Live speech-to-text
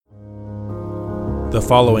The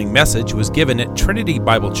following message was given at Trinity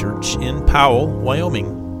Bible Church in Powell, Wyoming.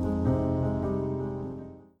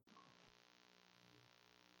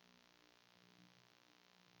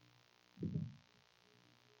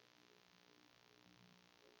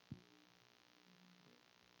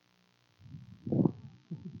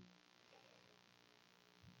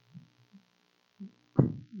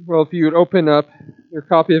 Well, if you would open up your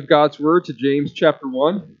copy of God's Word to James chapter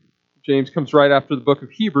 1. James comes right after the book of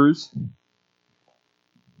Hebrews.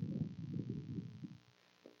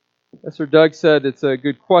 As Sir Doug said, it's a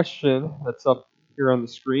good question that's up here on the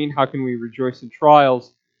screen. How can we rejoice in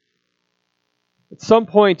trials? At some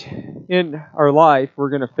point in our life, we're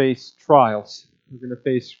going to face trials. We're going to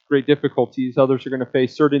face great difficulties. Others are going to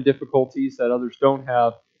face certain difficulties that others don't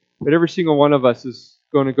have. But every single one of us is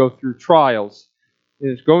going to go through trials. And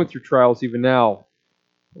is going through trials even now.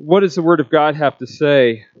 What does the Word of God have to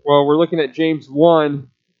say? Well, we're looking at James 1,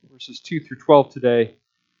 verses 2 through 12 today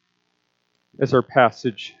as our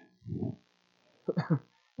passage.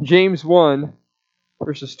 James 1,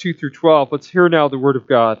 verses 2 through 12. Let's hear now the Word of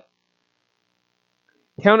God.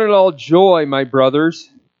 Count it all joy, my brothers,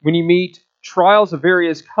 when you meet trials of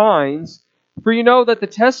various kinds, for you know that the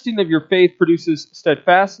testing of your faith produces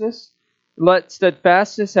steadfastness. Let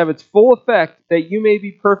steadfastness have its full effect, that you may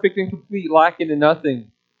be perfect and complete, lacking in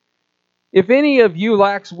nothing. If any of you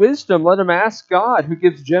lacks wisdom, let him ask God, who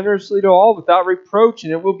gives generously to all without reproach,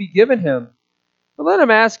 and it will be given him. But let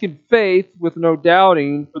him ask in faith, with no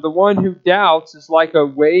doubting, for the one who doubts is like a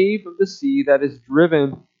wave of the sea that is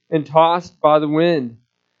driven and tossed by the wind.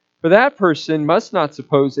 For that person must not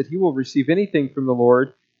suppose that he will receive anything from the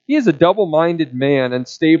Lord. He is a double-minded man,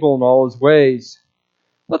 unstable in all his ways.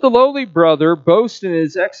 Let the lowly brother boast in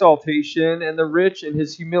his exaltation, and the rich in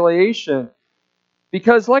his humiliation,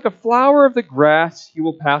 because like a flower of the grass he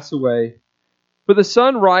will pass away. For the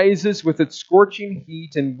sun rises with its scorching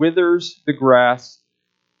heat and withers the grass.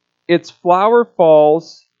 Its flower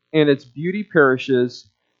falls, and its beauty perishes.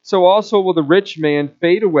 So also will the rich man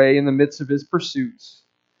fade away in the midst of his pursuits.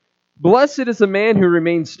 Blessed is the man who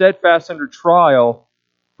remains steadfast under trial,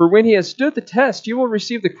 for when he has stood the test, you will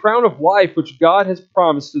receive the crown of life which God has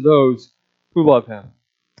promised to those who love him.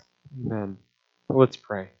 Amen. Let's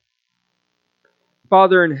pray.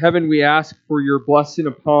 Father in heaven, we ask for your blessing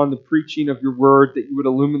upon the preaching of your word, that you would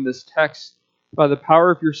illumine this text by the power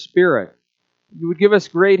of your Spirit. You would give us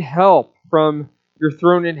great help from your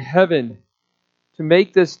throne in heaven to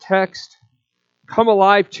make this text come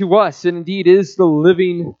alive to us. It indeed is the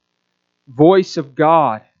living voice of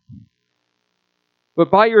God. But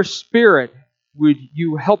by your Spirit, would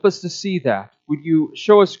you help us to see that? Would you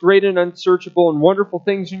show us great and unsearchable and wonderful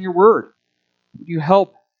things in your word? Would you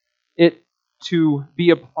help it to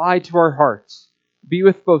be applied to our hearts? Be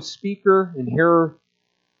with both speaker and hearer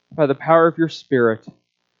by the power of your Spirit.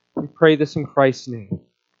 We pray this in Christ's name.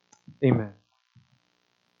 Amen.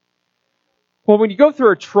 Well, when you go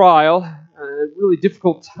through a trial, a really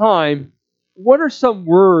difficult time, what are some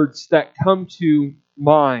words that come to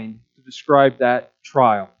mind to describe that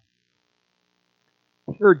trial?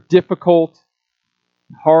 They're difficult,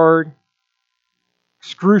 hard,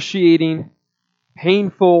 excruciating,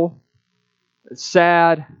 painful,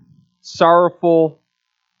 sad, sorrowful,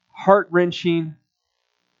 heart-wrenching,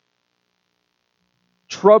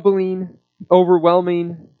 troubling,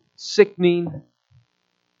 overwhelming, sickening.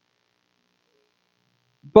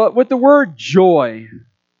 But would the word joy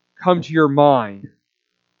come to your mind?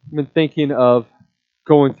 I've been thinking of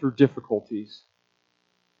going through difficulties.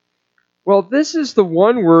 Well, this is the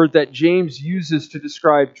one word that James uses to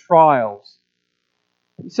describe trials.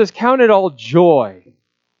 He says, count it all joy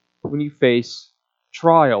when you face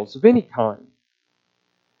trials of any kind.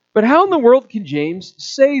 But how in the world can James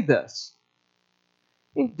say this?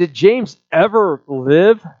 Did James ever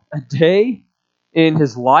live a day in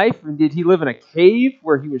his life? And did he live in a cave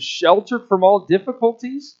where he was sheltered from all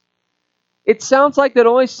difficulties? It sounds like that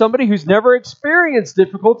only somebody who's never experienced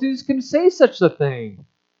difficulties can say such a thing.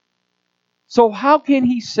 So how can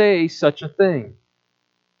he say such a thing?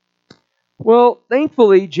 Well,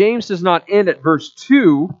 thankfully, James does not end at verse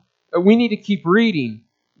 2. We need to keep reading.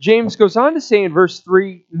 James goes on to say in verse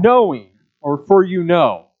 3, knowing, or for you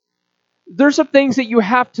know. There's some things that you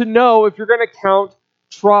have to know if you're going to count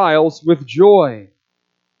trials with joy.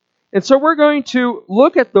 And so we're going to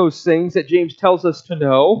look at those things that James tells us to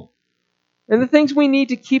know, and the things we need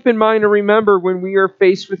to keep in mind and remember when we are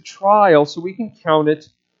faced with trial so we can count it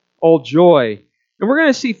all joy. And we're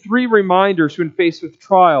going to see three reminders when faced with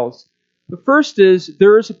trials. The first is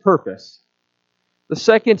there is a purpose. The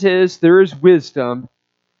second is there is wisdom.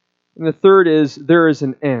 And the third is there is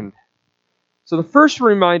an end. So the first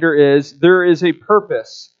reminder is there is a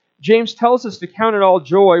purpose. James tells us to count it all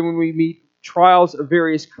joy when we meet trials of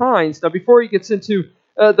various kinds. Now, before he gets into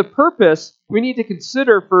the purpose, we need to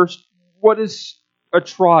consider first, what is a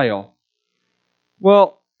trial?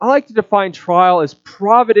 Well, I like to define trial as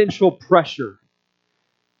providential pressure.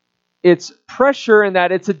 It's pressure in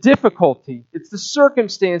that it's a difficulty. It's the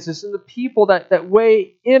circumstances and the people that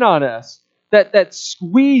weigh in on us, that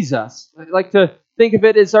squeeze us. I like to think of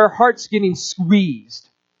it as our hearts getting squeezed.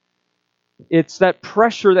 It's that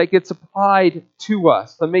pressure that gets applied to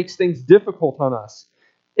us that makes things difficult on us.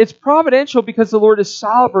 It's providential because the Lord is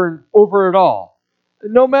sovereign over it all.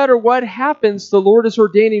 No matter what happens, the Lord is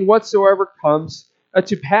ordaining whatsoever comes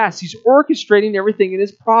to pass. He's orchestrating everything in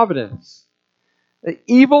His providence.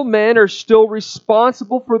 Evil men are still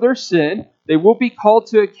responsible for their sin. They will be called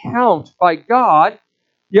to account by God.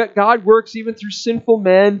 Yet God works even through sinful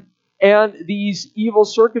men and these evil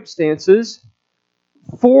circumstances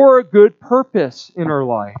for a good purpose in our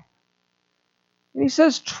life. And he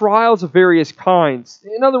says trials of various kinds.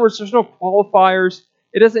 In other words, there's no qualifiers.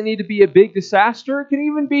 It doesn't need to be a big disaster. It can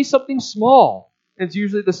even be something small. It's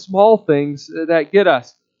usually the small things that get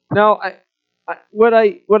us. Now, what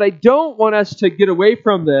I don't want us to get away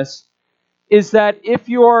from this is that if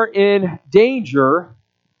you are in danger,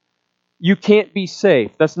 you can't be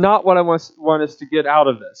safe. That's not what I want us to get out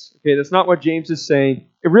of this. Okay, that's not what James is saying.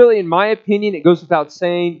 It really, in my opinion, it goes without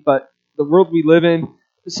saying, but the world we live in,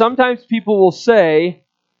 sometimes people will say,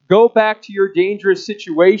 go back to your dangerous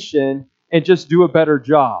situation and just do a better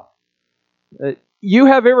job. You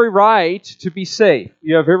have every right to be safe.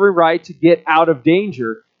 You have every right to get out of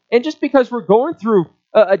danger. And just because we're going through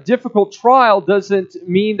a difficult trial doesn't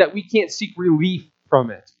mean that we can't seek relief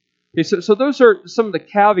from it. Okay, so those are some of the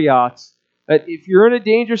caveats. That if you're in a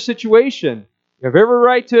dangerous situation, you have every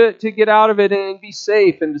right to get out of it and be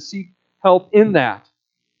safe and to seek help in that.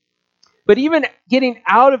 But even getting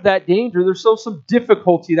out of that danger, there's still some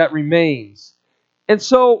difficulty that remains. And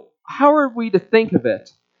so, how are we to think of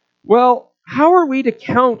it? Well, how are we to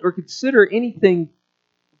count or consider anything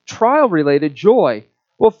trial-related joy?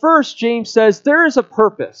 Well, first, James says there is a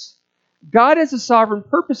purpose. God has a sovereign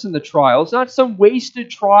purpose in the trial. It's not some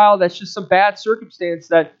wasted trial that's just some bad circumstance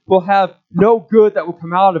that will have no good that will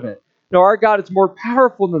come out of it. No, our God is more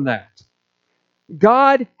powerful than that.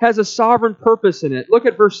 God has a sovereign purpose in it. Look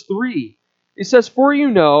at verse 3. It says, "For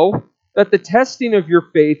you know that the testing of your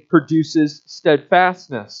faith produces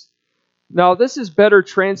steadfastness." Now, this is better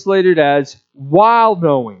translated as while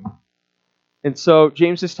knowing. And so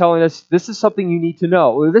James is telling us this is something you need to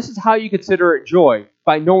know. This is how you consider it joy,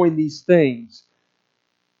 by knowing these things.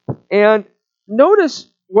 And notice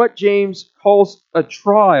what James calls a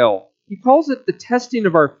trial. He calls it the testing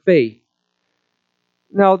of our faith.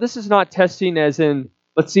 Now, this is not testing as in,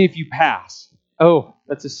 let's see if you pass. Oh,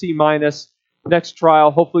 that's a C minus. Next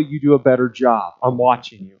trial, hopefully you do a better job. I'm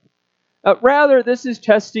watching you. Rather, this is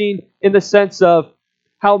testing in the sense of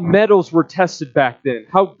how metals were tested back then,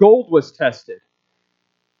 how gold was tested.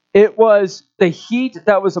 It was the heat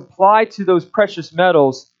that was applied to those precious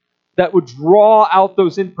metals that would draw out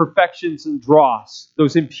those imperfections and dross,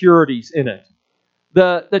 those impurities in it.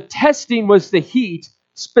 The testing was the heat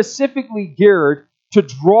specifically geared to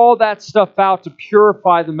draw that stuff out to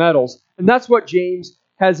purify the metals. And that's what James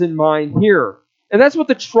has in mind here. And that's what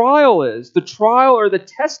the trial is. The trial, or the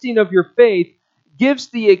testing of your faith, gives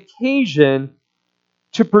the occasion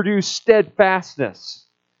to produce steadfastness.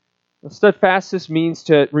 Now, steadfastness means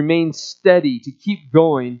to remain steady, to keep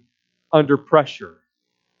going under pressure.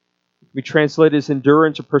 We translate it as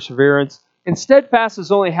endurance or perseverance. And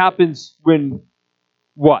steadfastness only happens when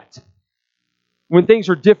what? When things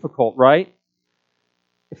are difficult, right?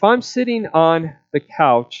 If I'm sitting on the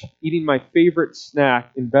couch eating my favorite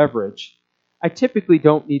snack and beverage, I typically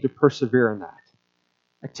don't need to persevere in that.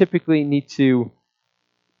 I typically need to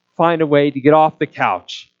find a way to get off the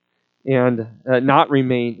couch and not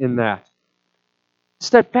remain in that.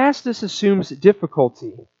 Steadfastness assumes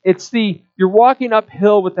difficulty. It's you're walking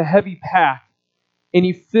uphill with a heavy pack and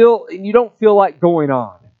you don't feel like going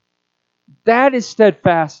on. That is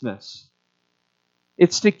steadfastness.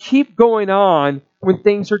 It's to keep going on when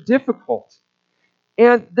things are difficult.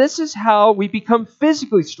 And this is how we become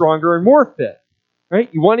physically stronger and more fit. Right?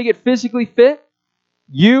 You want to get physically fit?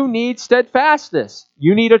 You need steadfastness.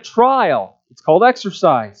 You need a trial. It's called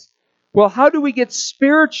exercise. Well, how do we get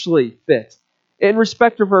spiritually fit in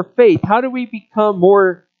respect of our faith? How do we become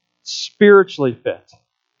more spiritually fit?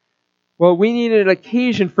 Well, we need an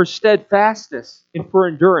occasion for steadfastness and for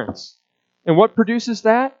endurance. And what produces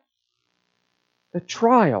that? The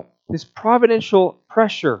trial, this providential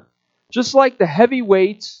pressure. Just like the heavy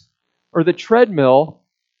weights or the treadmill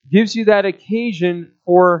gives you that occasion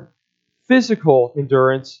for physical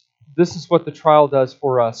endurance, this is what the trial does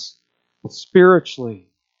for us spiritually.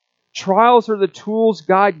 Trials are the tools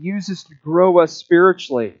God uses to grow us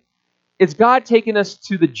spiritually. It's God taking us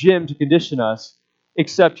to the gym to condition us,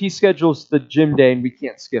 except He schedules the gym day and we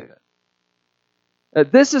can't skip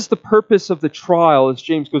it. This is the purpose of the trial, as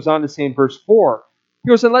James goes on to say in verse 4. He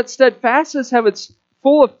goes, "And let steadfastness have its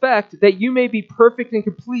full effect, that you may be perfect and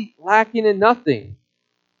complete, lacking in nothing."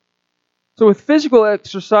 So with physical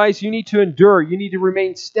exercise, you need to endure. You need to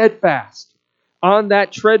remain steadfast on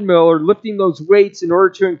that treadmill or lifting those weights in order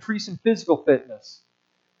to increase in physical fitness.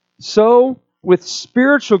 So with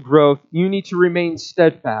spiritual growth, you need to remain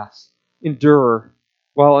steadfast, endure,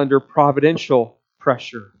 while under providential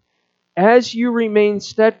pressure. As you remain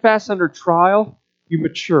steadfast under trial, you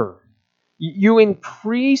mature. You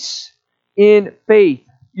increase in faith,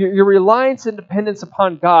 your reliance and dependence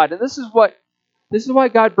upon God. And this is why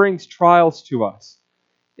God brings trials to us.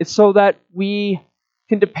 It's so that we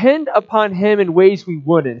can depend upon Him in ways we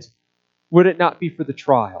wouldn't, would it not be for the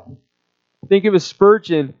trial. Think of a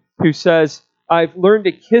Spurgeon who says, "I've learned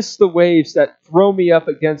to kiss the waves that throw me up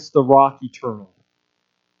against the rock eternal."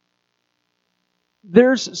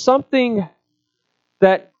 There's something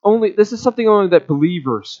this is something only that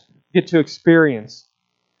believers get to experience.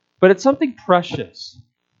 But it's something precious.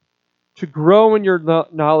 To grow in your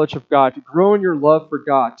knowledge of God, to grow in your love for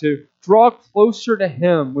God, to draw closer to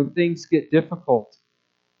Him when things get difficult.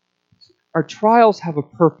 Our trials have a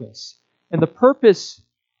purpose. And the purpose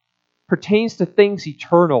pertains to things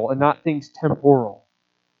eternal and not things temporal.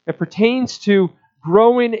 It pertains to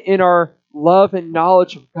growing in our love and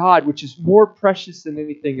knowledge of God, which is more precious than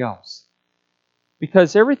anything else.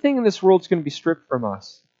 Because everything in this world is going to be stripped from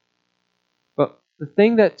us. But the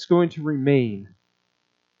thing that's going to remain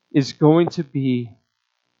is going to be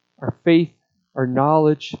our faith, our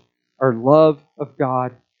knowledge, our love of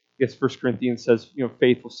God. I guess 1 Corinthians says,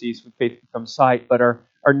 faith will cease when faith becomes sight. But our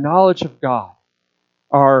knowledge of God,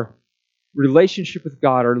 our relationship with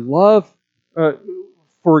God, our love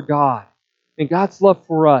for God, and God's love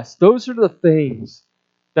for us, those are the things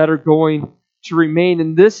that are going to remain.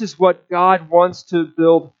 And this is what God wants to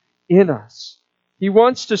build in us. He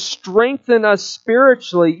wants to strengthen us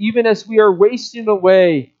spiritually, even as we are wasting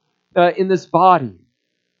away in this body.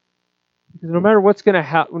 Because no matter what's going to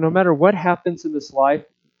happen, no matter what happens in this life,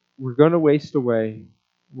 we're going to waste away.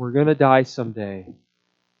 We're going to die someday.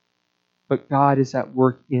 But God is at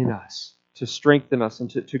work in us to strengthen us and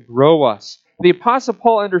to grow us. The Apostle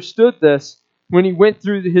Paul understood this when he went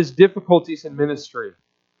through his difficulties in ministry.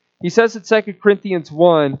 He says in 2 Corinthians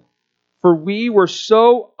 1, "For we were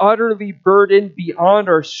so utterly burdened beyond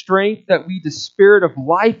our strength that we despaired of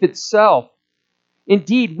life itself.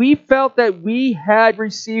 Indeed, we felt that we had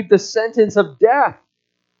received the sentence of death.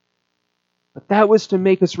 But that was to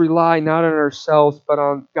make us rely not on ourselves, but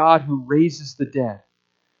on God who raises the dead."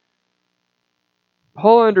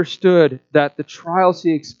 Paul understood that the trials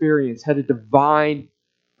he experienced had a divine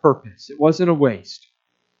purpose. It wasn't a waste.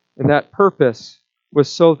 And that purpose was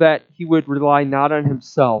so that he would rely not on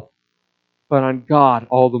himself, but on God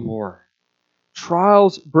all the more.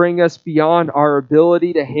 Trials bring us beyond our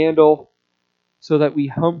ability to handle, so that we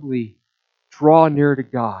humbly draw near to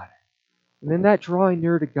God. And in that drawing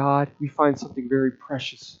near to God, we find something very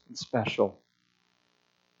precious and special.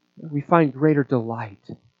 We find greater delight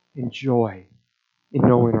and joy in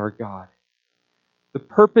knowing our God. The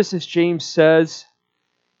purpose, as James says,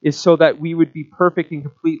 is so that we would be perfect and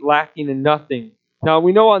complete, lacking in nothing. Now,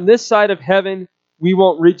 we know on this side of heaven, we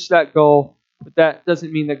won't reach that goal, but that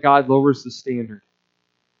doesn't mean that God lowers the standard.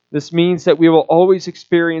 This means that we will always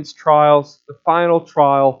experience trials, the final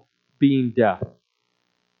trial being death.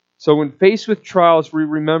 So when faced with trials, we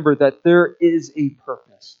remember that there is a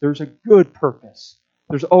purpose. There's a good purpose.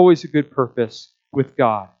 There's always a good purpose with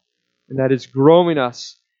God. And that is growing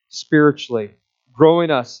us spiritually,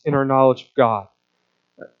 growing us in our knowledge of God.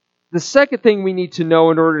 The second thing we need to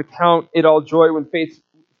know in order to count it all joy when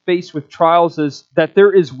faced with trials is that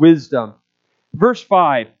there is wisdom. Verse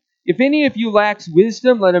 5, "If any of you lacks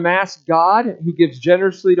wisdom, let him ask God, who gives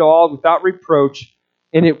generously to all without reproach,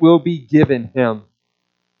 and it will be given him."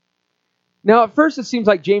 Now, at first it seems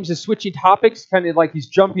like James is switching topics, kind of like he's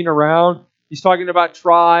jumping around. He's talking about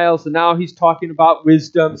trials, and now he's talking about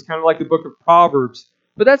wisdom. It's kind of like the book of Proverbs.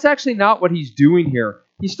 But that's actually not what he's doing here.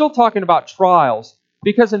 He's still talking about trials,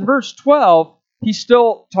 because in verse 12, he's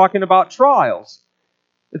still talking about trials.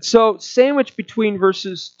 And so, sandwiched between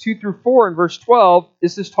verses 2 through 4 and verse 12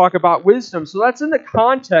 is this talk about wisdom. So that's in the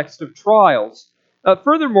context of trials.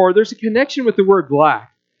 Furthermore, there's a connection with the word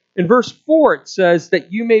lack. In verse 4, it says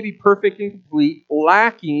that you may be perfect and complete,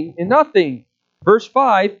 lacking in nothing. Verse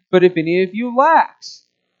 5, but if any of you lacks.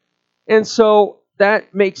 And so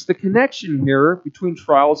that makes the connection here between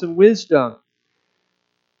trials and wisdom.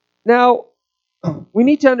 Now, we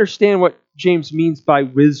need to understand what James means by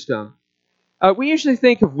wisdom. We usually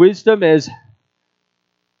think of wisdom as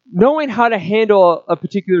knowing how to handle a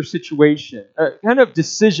particular situation, kind of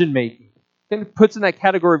decision making. Kind of puts in that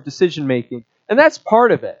category of decision making. And that's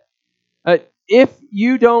part of it. If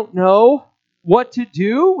you don't know what to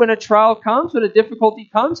do when a trial comes, when a difficulty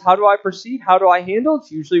comes, how do I proceed? How do I handle it?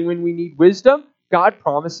 It's usually when we need wisdom. God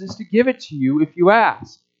promises to give it to you if you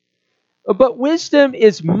ask. But wisdom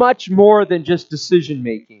is much more than just decision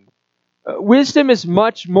making. Wisdom is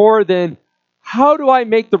much more than how do I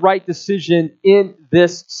make the right decision in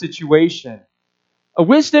this situation.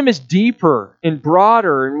 Wisdom is deeper and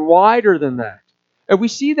broader and wider than that. And we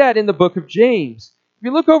see that in the book of James. If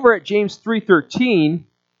you look over at James 3:13,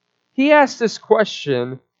 he asks this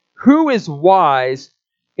question, who is wise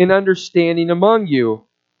and understanding among you?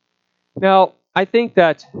 Now, I think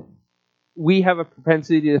that we have a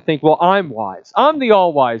propensity to think, well, I'm wise. I'm the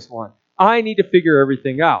all-wise one. I need to figure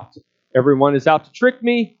everything out. Everyone is out to trick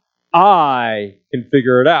me. I can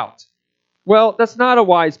figure it out. Well, that's not a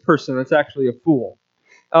wise person. That's actually a fool.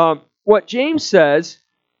 What James says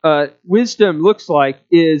wisdom looks like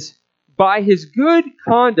is, by his good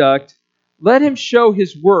conduct, let him show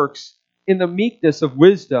his works in the meekness of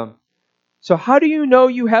wisdom. So how do you know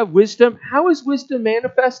you have wisdom? How is wisdom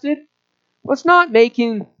manifested? Well, it's not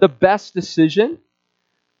making the best decision,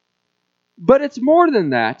 but it's more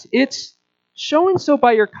than that. It's showing so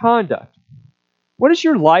by your conduct. What does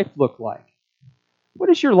your life look like? What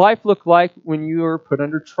does your life look like when you are put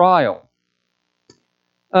under trial?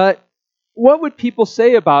 What would people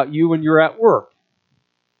say about you when you're at work?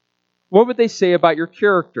 What would they say about your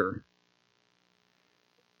character?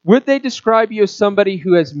 Would they describe you as somebody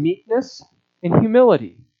who has meekness and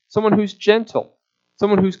humility? Someone who's gentle?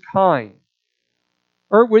 Someone who's kind?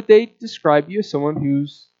 Or would they describe you as someone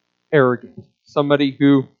who's arrogant? Somebody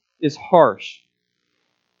who is harsh?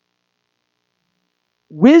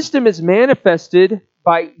 Wisdom is manifested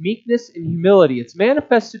by meekness and humility. It's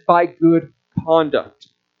manifested by good conduct.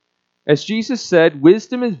 As Jesus said,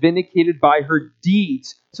 wisdom is vindicated by her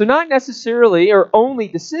deeds. So not necessarily or only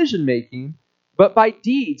decision making, but by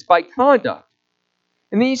deeds, by conduct.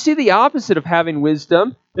 And then you see the opposite of having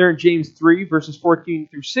wisdom there in James 3, verses 14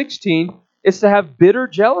 through 16, is to have bitter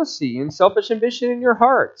jealousy and selfish ambition in your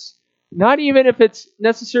hearts. Not even if it's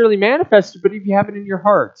necessarily manifested, but if you have it in your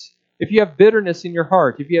hearts. If you have bitterness in your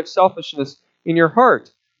heart, if you have selfishness in your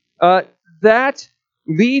heart, that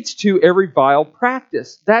leads to every vile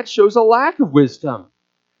practice. That shows a lack of wisdom.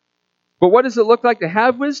 But what does it look like to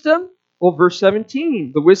have wisdom? Well, verse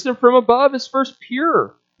 17, the wisdom from above is first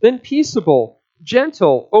pure, then peaceable,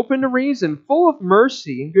 gentle, open to reason, full of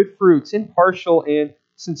mercy and good fruits, impartial and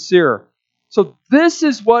sincere. So this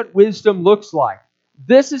is what wisdom looks like.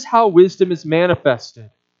 This is how wisdom is manifested.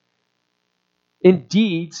 In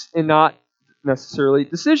deeds and not necessarily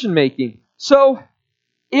decision making. So,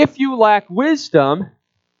 if you lack wisdom,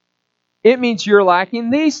 it means you're lacking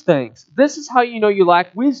these things. This is how you know you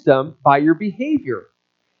lack wisdom, by your behavior.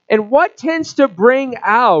 And what tends to bring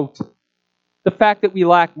out the fact that we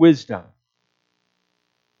lack wisdom?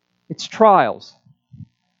 It's trials.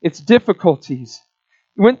 It's difficulties.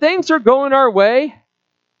 When things are going our way,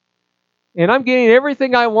 and I'm getting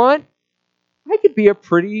everything I want, I could be a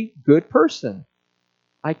pretty good person.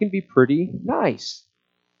 I can be pretty nice.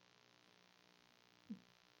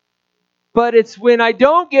 But it's when I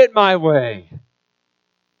don't get my way.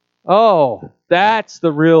 Oh, that's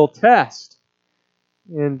the real test.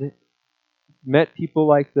 And met people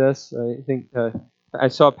like this. I think I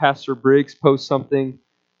saw Pastor Briggs post something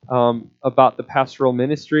about the pastoral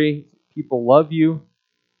ministry. People love you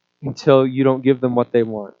until you don't give them what they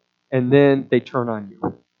want. And then they turn on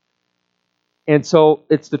you. And so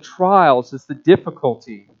it's the trials, it's the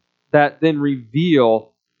difficulty that then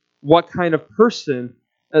reveal what kind of person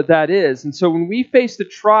that is. And so when we face the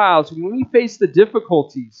trials, when we face the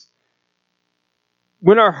difficulties,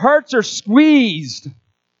 when our hearts are squeezed,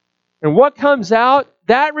 and what comes out,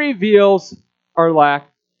 that reveals our lack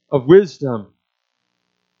of wisdom.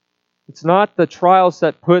 It's not the trials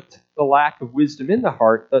that put the lack of wisdom in the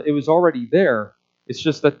heart. It was already there. It's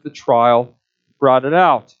just that the trial brought it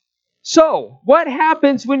out. So, what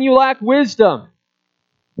happens when you lack wisdom?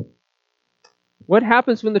 What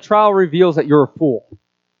happens when the trial reveals that you're a fool?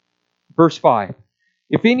 Verse 5.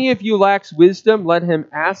 If any of you lacks wisdom, let him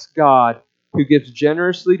ask God, who gives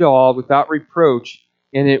generously to all without reproach,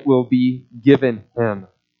 and it will be given him.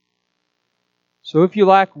 So if you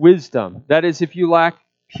lack wisdom, that is, if you lack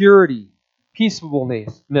purity,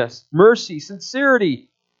 peaceableness, mercy, sincerity,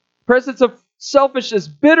 presence of selfishness,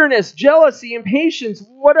 bitterness, jealousy, impatience,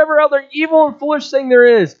 whatever other evil and foolish thing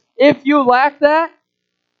there is, if you lack that,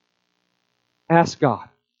 ask God.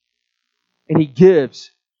 And He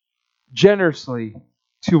gives generously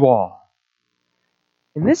to all.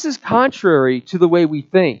 And this is contrary to the way we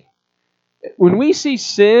think. When we see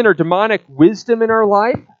sin or demonic wisdom in our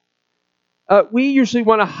life, we usually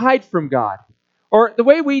want to hide from God. Or the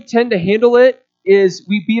way we tend to handle it is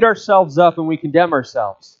we beat ourselves up and we condemn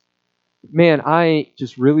ourselves. Man, I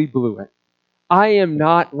just really blew it. I am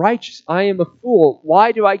not righteous. I am a fool.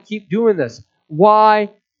 Why do I keep doing this? Why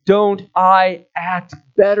don't I act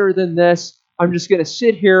better than this? I'm just going to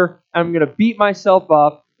sit here and I'm going to beat myself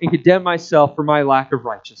up and condemn myself for my lack of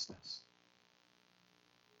righteousness.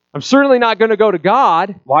 I'm certainly not going to go to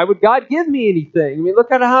God. Why would God give me anything? I mean,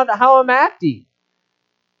 look at how I'm acting.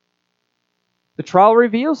 The trial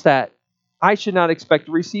reveals that I should not expect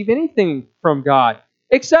to receive anything from God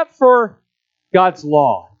except for God's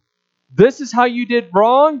law. This is how you did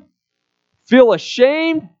wrong. Feel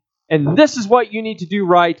ashamed. And this is what you need to do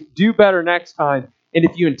right. Do better next time. And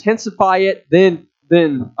if you intensify it, then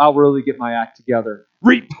I'll really get my act together.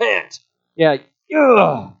 Repent. Yeah.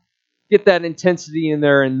 Ugh. Get that intensity in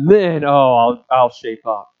there, and then, I'll shape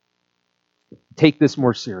up. Take this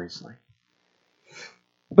more seriously.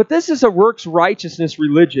 But this is a works righteousness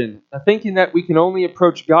religion, thinking that we can only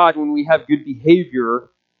approach God when we have good behavior,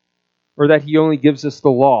 or that He only gives us the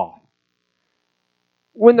law.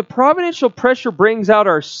 When the providential pressure brings out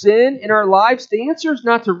our sin in our lives, the answer is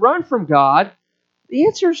not to run from God. The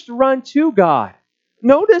answer is to run to God.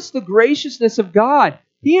 Notice the graciousness of God.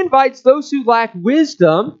 He invites those who lack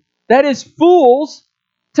wisdom, that is, fools,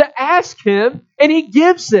 to ask Him, and He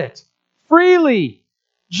gives it freely,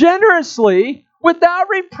 generously, without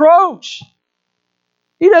reproach.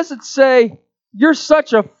 He doesn't say, "You're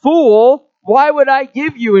such a fool, why would I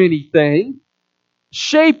give you anything?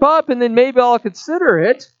 Shape up and then maybe I'll consider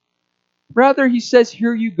it." Rather, He says,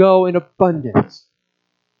 "Here you go in abundance."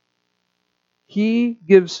 He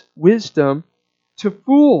gives wisdom to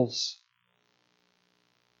fools.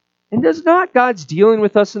 And does not God's dealing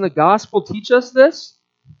with us in the gospel teach us this?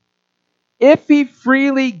 If He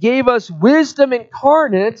freely gave us wisdom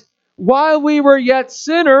incarnate while we were yet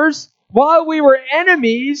sinners, while we were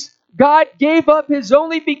enemies, God gave up His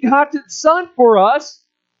only begotten Son for us,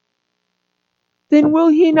 then will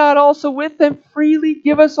He not also with them freely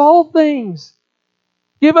give us all things?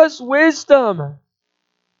 Give us wisdom.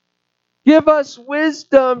 Give us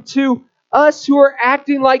wisdom to us who are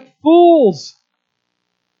acting like fools.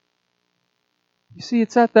 You see,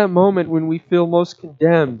 it's at that moment when we feel most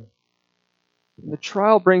condemned. The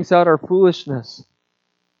trial brings out our foolishness,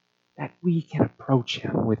 that we can approach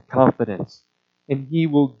Him with confidence, and He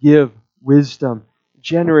will give wisdom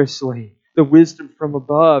generously, the wisdom from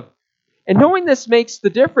above. And knowing this makes the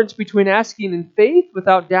difference between asking in faith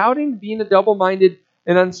without doubting, being a double-minded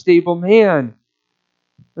and unstable man.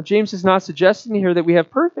 Now, James is not suggesting here that we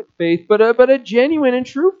have perfect faith, but a genuine and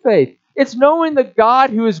true faith. It's knowing the God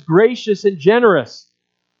who is gracious and generous.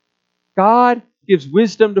 God gives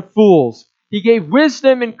wisdom to fools. He gave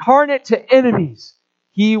wisdom incarnate to enemies.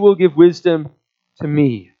 He will give wisdom to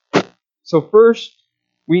me. So first,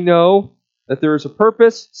 we know that there is a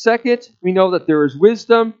purpose. Second, we know that there is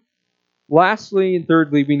wisdom. Lastly and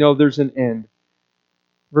thirdly, we know there's an end.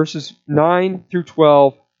 Verses 9 through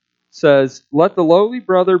 12 says, "Let the lowly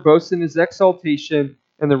brother boast in his exaltation,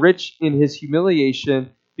 and the rich in his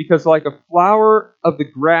humiliation, because like a flower of the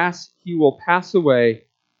grass he will pass away.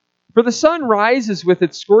 For the sun rises with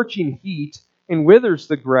its scorching heat and withers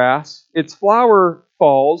the grass, its flower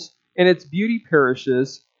falls, and its beauty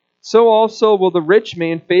perishes. So also will the rich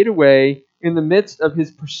man fade away in the midst of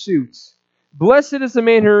his pursuits. Blessed is the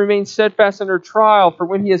man who remains steadfast under trial, for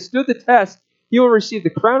when he has stood the test, he will receive the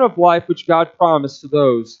crown of life which God promised to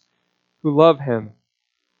those who love Him."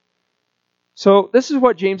 So this is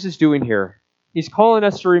what James is doing here. He's calling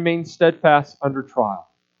us to remain steadfast under trial.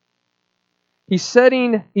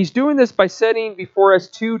 He's doing this by setting before us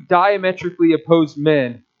two diametrically opposed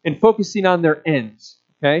men and focusing on their ends.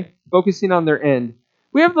 Okay? Focusing on their end.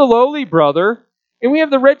 We have the lowly brother and we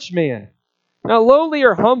have the rich man. Now, lowly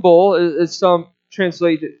or humble, as some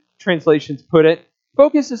translations put it,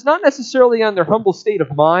 focuses not necessarily on their humble state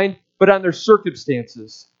of mind, but on their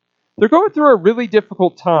circumstances. They're going through a really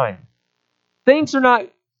difficult time. Things are not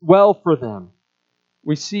well for them.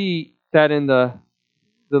 We see that in the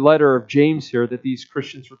letter of James here, that these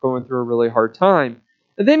Christians were going through a really hard time.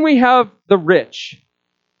 And then we have the rich.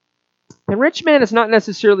 The rich man is not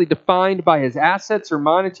necessarily defined by his assets or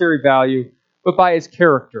monetary value, but by his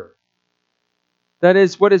character. That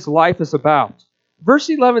is what his life is about. Verse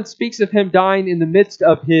 11 speaks of him dying in the midst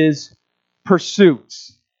of his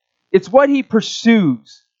pursuits. It's what he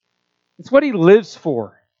pursues. It's what he lives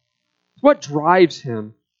for. It's what drives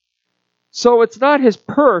him. So it's not his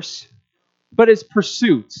purse, but his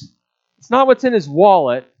pursuits. It's not what's in his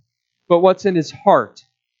wallet, but what's in his heart.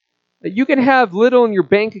 You can have little in your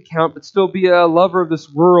bank account, but still be a lover of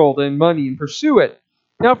this world and money and pursue it.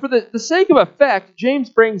 Now, for the sake of effect, James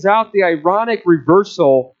brings out the ironic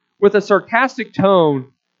reversal with a sarcastic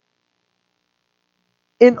tone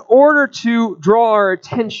in order to draw our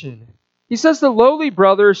attention. He says the lowly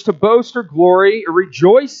brother is to boast or glory or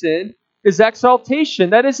rejoice in his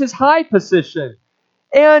exaltation. That is his high position.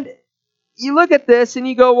 And you look at this and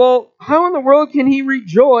you go, well, how in the world can he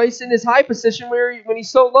rejoice in his high position when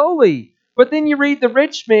he's so lowly? But then you read the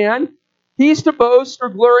rich man, he's to boast or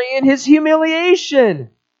glory in his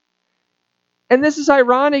humiliation. And this is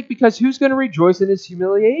ironic because who's going to rejoice in his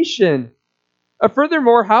humiliation?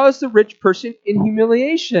 Furthermore, how is the rich person in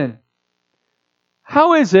humiliation?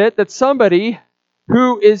 How is it that somebody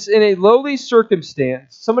who is in a lowly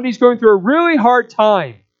circumstance, somebody who's going through a really hard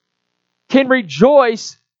time, can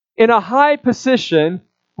rejoice in a high position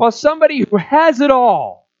while somebody who has it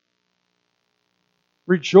all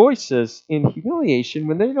rejoices in humiliation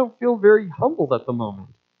when they don't feel very humbled at the moment?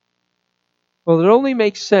 Well, it only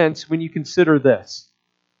makes sense when you consider this,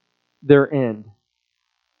 their end.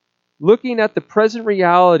 Looking at the present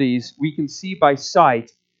realities we can see by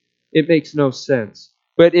sight, it makes no sense.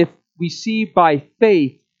 But if we see by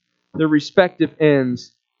faith their respective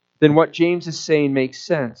ends, then what James is saying makes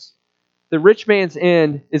sense. The rich man's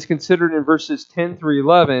end is considered in verses 10 through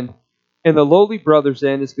 11, and the lowly brother's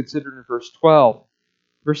end is considered in verse 12.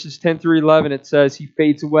 Verses 10 through 11, it says he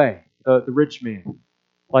fades away, the rich man,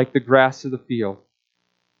 like the grass of the field.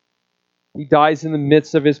 He dies in the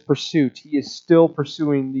midst of his pursuit. He is still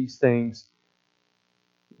pursuing these things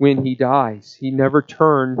when he dies. He never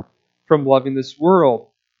turned from loving this world.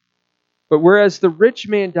 But whereas the rich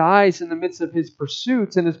man dies in the midst of his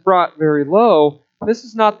pursuits and is brought very low, this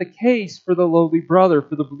is not the case for the lowly brother,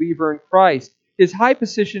 for the believer in Christ. His high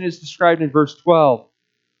position is described in verse 12.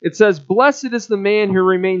 It says, "Blessed is the man who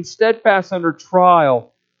remains steadfast under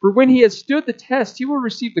trial, for when he has stood the test, he will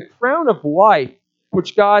receive the crown of life,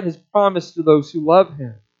 which God has promised to those who love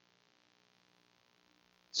him."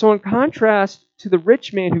 So in contrast to the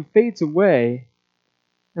rich man who fades away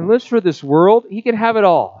and lives for this world, he can have it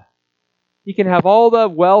all. He can have all the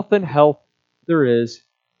wealth and health there is.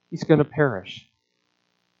 He's going to perish.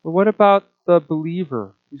 But what about the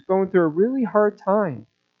believer who's going through a really hard time,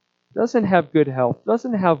 doesn't have good health,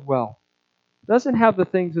 doesn't have wealth, doesn't have the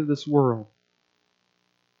things of this world?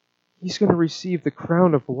 He's going to receive the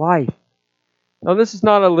crown of life. Now, this is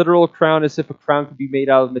not a literal crown as if a crown could be made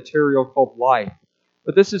out of material called life,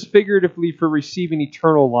 but this is figuratively for receiving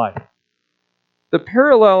eternal life. The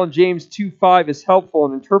parallel in James 2:5 is helpful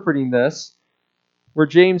in interpreting this, where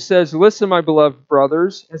James says, "Listen, my beloved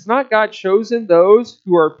brothers, has not God chosen those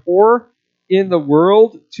who are poor in the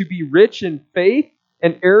world to be rich in faith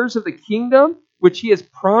and heirs of the kingdom, which he has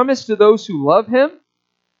promised to those who love him?"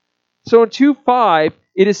 So in 2:5,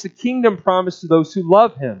 it is the kingdom promised to those who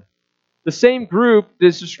love him. The same group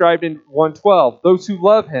is described in 1:12, those who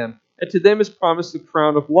love him, and to them is promised the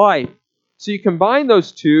crown of life. So you combine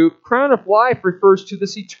those two, crown of life refers to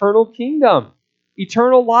this eternal kingdom,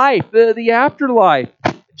 eternal life, the afterlife.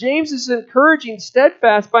 James is encouraging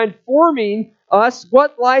steadfast by informing us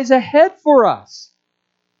what lies ahead for us.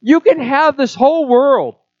 You can have this whole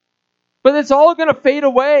world, but it's all going to fade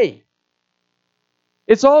away.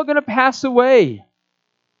 It's all going to pass away.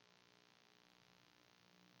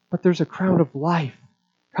 But there's a crown of life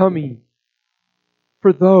coming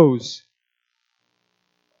for those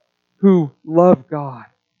who love God.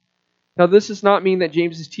 Now, this does not mean that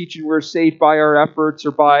James is teaching we're saved by our efforts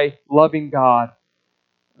or by loving God.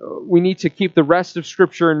 We need to keep the rest of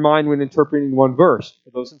Scripture in mind when interpreting one verse. For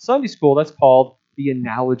those in Sunday school, that's called the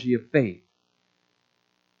analogy of faith.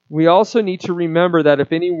 We also need to remember that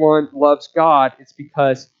if anyone loves God, it's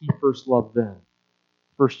because he first loved them.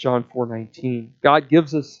 1 John 4:19. God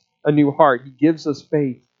gives us a new heart. He gives us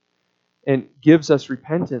faith and gives us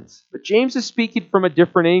repentance. But James is speaking from a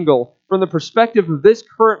different angle, from the perspective of this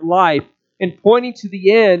current life, and pointing to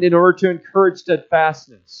the end in order to encourage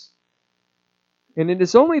steadfastness. And it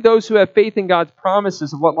is only those who have faith in God's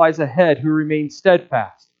promises of what lies ahead who remain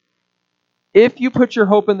steadfast. If you put your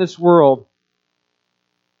hope in this world,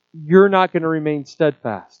 you're not going to remain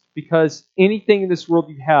steadfast, because anything in this world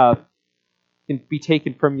you have can be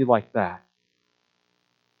taken from you like that.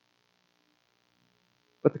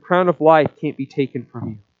 But the crown of life can't be taken from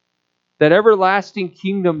you. That everlasting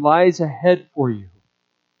kingdom lies ahead for you.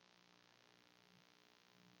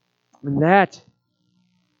 And that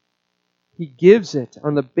He gives it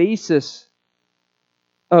on the basis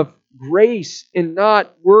of grace and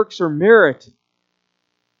not works or merit.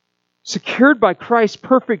 Secured by Christ's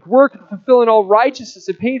perfect work in fulfilling all righteousness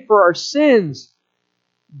and paying for our sins,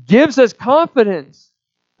 gives us confidence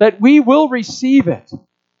that we will receive it.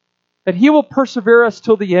 That He will persevere us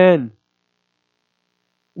till the end.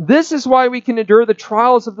 This is why we can endure the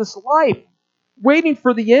trials of this life, waiting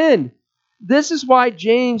for the end. This is why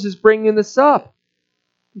James is bringing this up.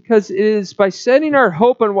 Because it is by setting our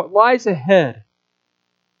hope on what lies ahead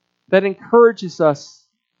that encourages us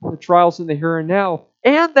in the trials in the here and now.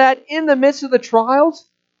 And that in the midst of the trials,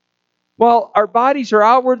 while our bodies are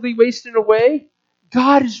outwardly wasting away,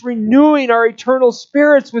 God is renewing our eternal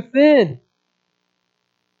spirits within,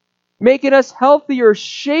 making us healthier,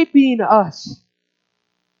 shaping us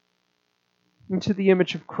into the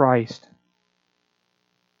image of Christ.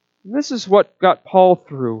 And this is what got Paul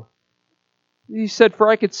through. He said, "For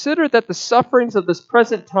I consider that the sufferings of this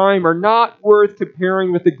present time are not worth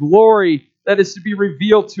comparing with the glory that is to be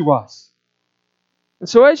revealed to us." And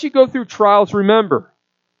so as you go through trials, remember,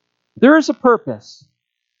 there is a purpose.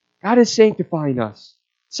 God is sanctifying us.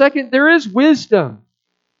 Second, there is wisdom.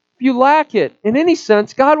 If you lack it, in any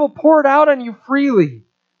sense, God will pour it out on you freely,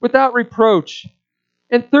 without reproach.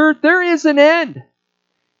 And third, there is an end.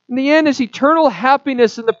 And the end is eternal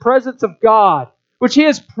happiness in the presence of God, which He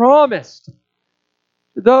has promised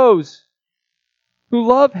to those who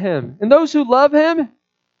love Him. And those who love Him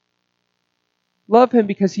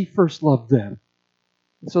because He first loved them.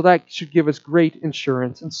 And so that should give us great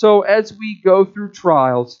insurance. And so as we go through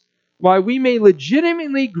trials, while we may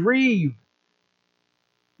legitimately grieve,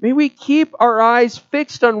 may we keep our eyes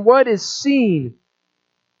fixed on what is seen.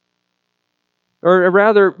 Or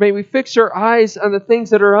rather, may we fix our eyes on the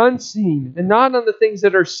things that are unseen and not on the things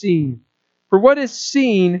that are seen. For what is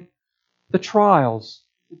seen, the trials,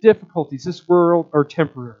 the difficulties, this world are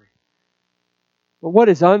temporary. But what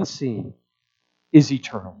is unseen is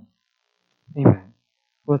eternal. Amen.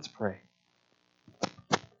 Let's pray.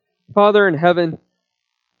 Father in heaven,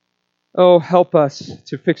 oh, help us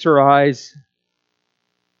to fix our eyes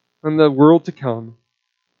on the world to come,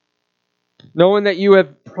 knowing that You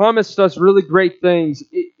have promised us really great things.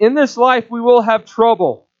 In this life we will have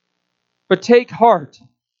trouble, but take heart.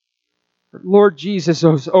 Lord Jesus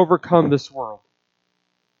has overcome this world.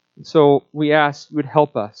 And so we ask You would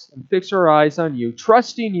help us and fix our eyes on You,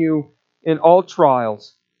 trusting You in all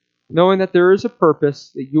trials, knowing that there is a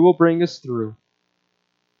purpose, that You will bring us through,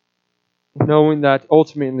 knowing that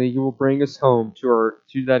ultimately You will bring us home to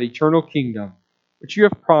that eternal kingdom, which You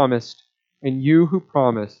have promised, and You who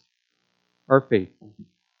promised are faithful.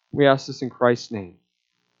 We ask this in Christ's name.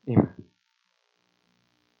 Amen.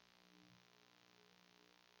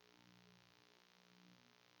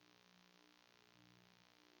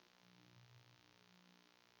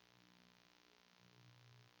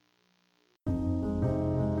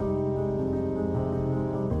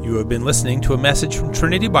 You have been listening to a message from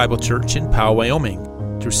Trinity Bible Church in Powell, Wyoming.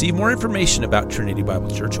 To receive more information about Trinity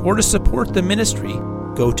Bible Church or to support the ministry,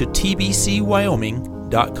 go to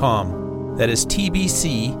tbcwyoming.com. That is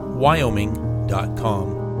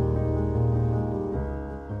tbcwyoming.com.